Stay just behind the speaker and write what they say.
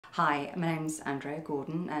Hi, my name's Andrea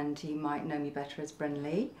Gordon, and you might know me better as Bren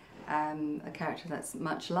Lee, a character that's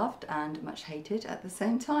much loved and much hated at the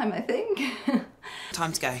same time, I think.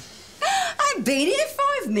 Time to go. I've been here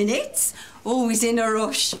 5 minutes. Always in a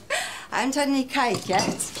rush. I haven't had any cake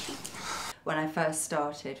yet. When I first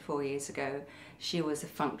started 4 years ago, she was a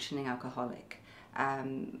functioning alcoholic,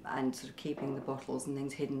 and sort of keeping the bottles and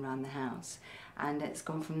things hidden around the house. And it's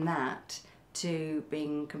gone from that to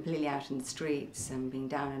being completely out in the streets and being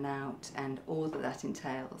down and out and all that that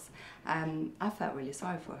entails. I felt really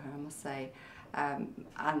sorry for her, I must say.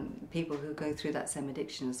 And people who go through that same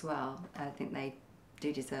addiction as well, I think they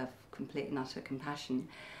do deserve complete and utter compassion,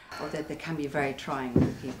 although they can be very trying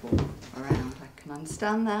for people around. I can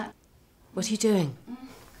understand that. What are you doing?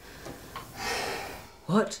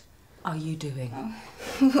 What are you doing?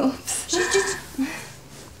 Oh. Oops. She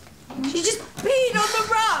just peed on the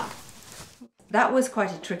rug! That was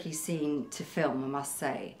quite a tricky scene to film, I must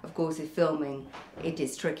say. Of course, with filming, it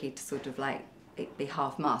is tricky to sort of like it be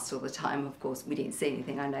half-mast all the time. Of course, we didn't see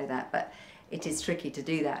anything, I know that, but it is tricky to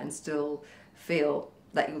do that and still feel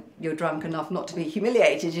like you're drunk enough not to be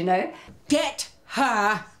humiliated, you know? Get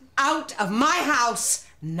her out of my house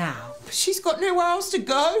now. She's got nowhere else to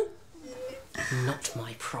go. Not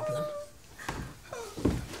my problem.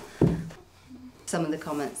 Some of the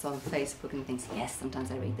comments on Facebook and things, yes,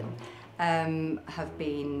 sometimes I read them, have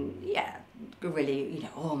been, yeah, really, you know,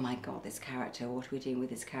 oh my God, this character, what are we doing with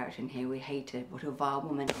this character in here? We hate her, what a vile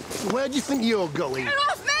woman. Where do you think you're going? Get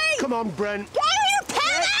off me! Come on, Brent. Get you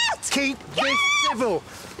can out! Keep this civil.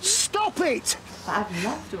 Stop it! But I've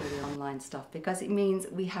loved all the online stuff because it means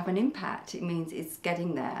we have an impact. It means it's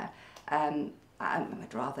getting there.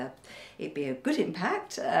 I'd rather it be a good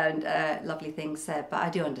impact and lovely things said, but I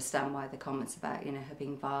do understand why the comments about, you know, her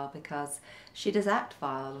being vile, because she does act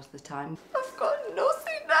vile a lot of the time. I've got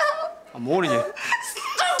nothing now. I'm warning you.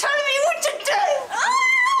 Stop telling me what to do!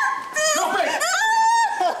 Stop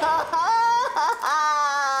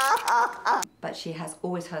it! But she has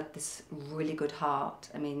always had this really good heart.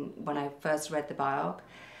 I mean, when I first read the biog,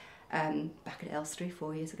 back at Elstree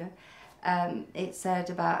 4 years ago, it said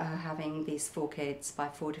about her having these 4 kids by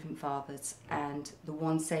 4 different fathers, and the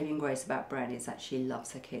one saving grace about Bren is that she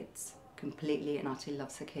loves her kids, completely and utterly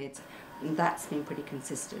loves her kids, and that's been pretty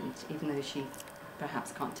consistent, even though she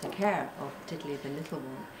perhaps can't take care of particularly the little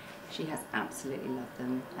one. She has absolutely loved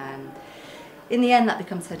them, and in the end that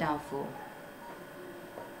becomes her downfall.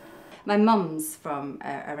 My mum's from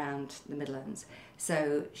around the Midlands,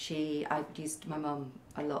 so I've used my mum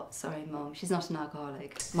a lot. Sorry, Mum, she's not an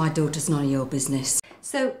alcoholic. My daughter's none of your business.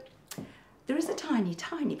 So there is a tiny,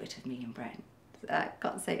 tiny bit of me and Bren. I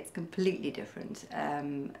can't say it's completely different.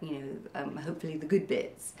 You know, hopefully the good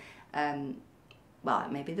bits. Well,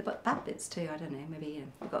 maybe the bad bits too. I don't know. Maybe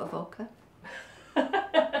you've got a vodka.